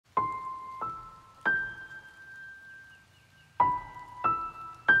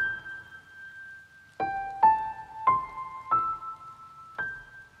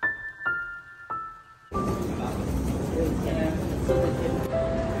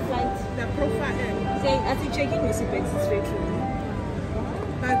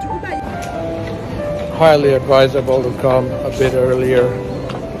Highly advisable to come a bit earlier.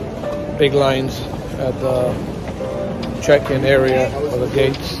 Big lines at the check-in area for the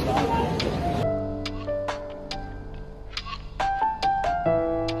gates.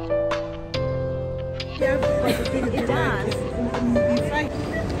 It does.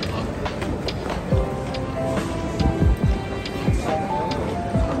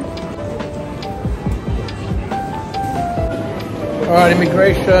 Alright,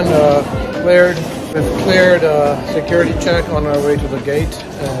 immigration cleared. We've cleared security check on our way to the gate,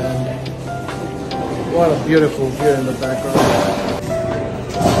 and what a beautiful view in the background.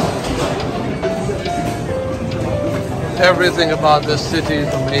 Everything about this city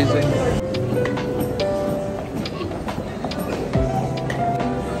is amazing.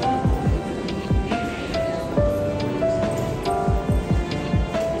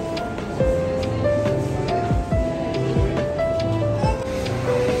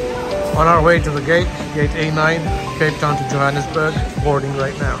 On our way to the gate, gate A9, Cape Town to Johannesburg, boarding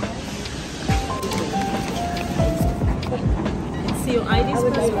right now. See your IDs,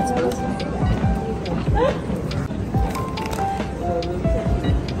 passports.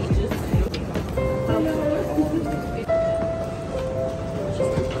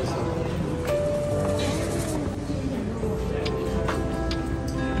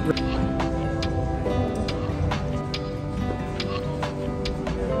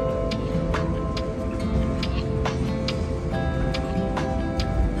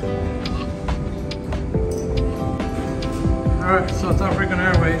 Alright, South African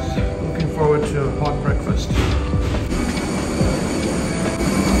Airways, looking forward to a hot breakfast.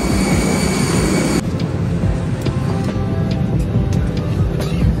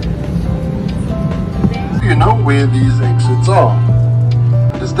 Do you know where these exits are?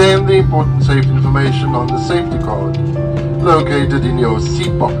 Understand the important safety information on the safety card located in your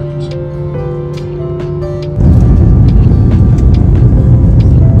seat pocket.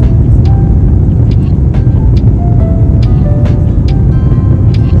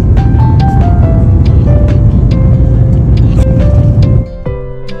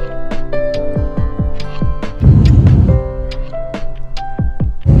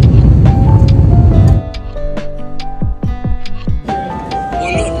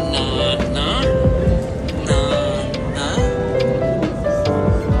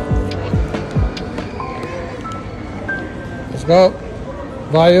 Let's go.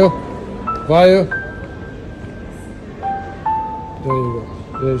 Vayu. Vayu. There you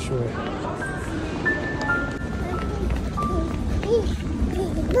go. This way.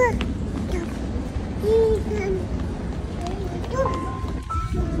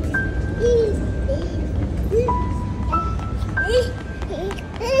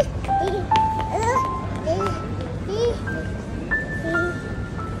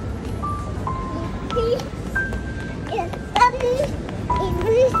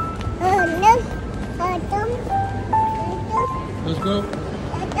 Let's go.